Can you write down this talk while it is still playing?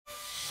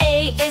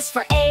is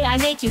for AI,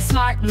 making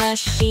smart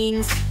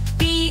machines.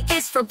 B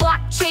is for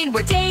blockchain,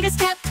 where data's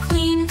kept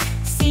clean.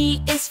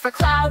 C is for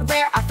cloud,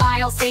 where our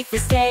files safely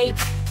stay.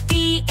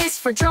 D is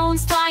for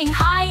drones flying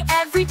high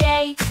every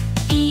day.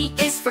 E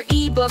is for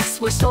ebooks,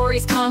 where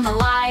stories come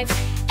alive.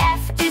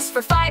 F is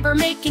for fiber,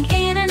 making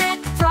internet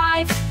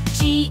thrive.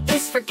 G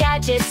is for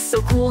gadgets,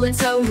 so cool and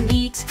so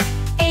neat.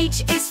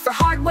 H is for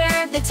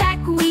hardware, the tech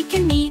we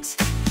can meet.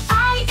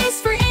 I is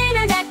for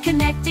internet,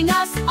 connecting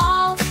us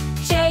all.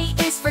 J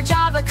is for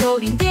Java,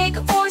 coding big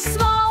or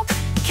small.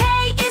 K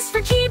is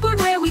for keyboard,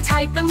 where we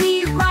type and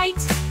we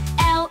write.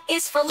 L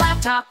is for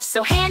laptop,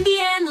 so handy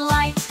and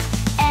light.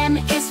 M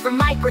is for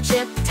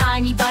microchip,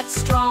 tiny but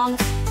strong.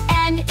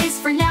 N is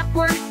for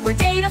network, where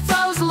data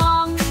flows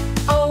along.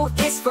 O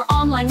is for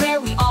online, where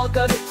we all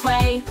go to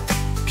play.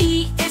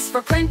 P is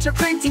for printer,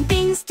 printing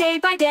things day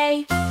by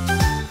day.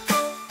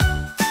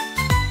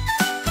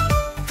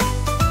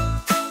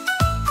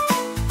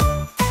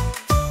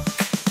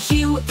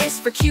 Q is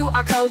for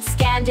QR code,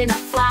 scanned in a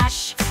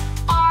flash.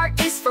 R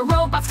is for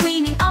robots,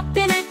 cleaning up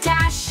in a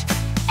dash.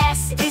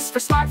 S is for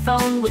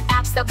smartphone, with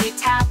apps that we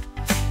tap.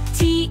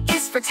 T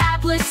is for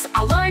tablets,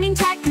 our learning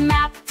tech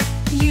map.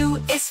 U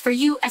is for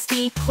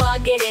USB,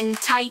 plug it in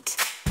tight.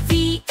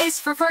 V is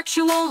for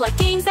virtual, like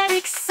games that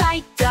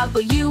excite.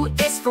 W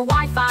is for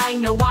Wi-Fi,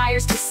 no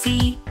wires to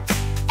see.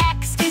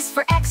 X is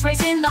for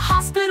X-rays in the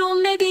hospital,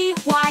 maybe.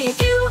 Y and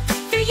U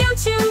for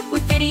YouTube,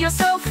 with video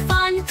so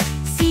fun.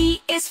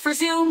 Z is for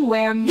Zoom,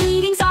 where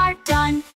meetings are done.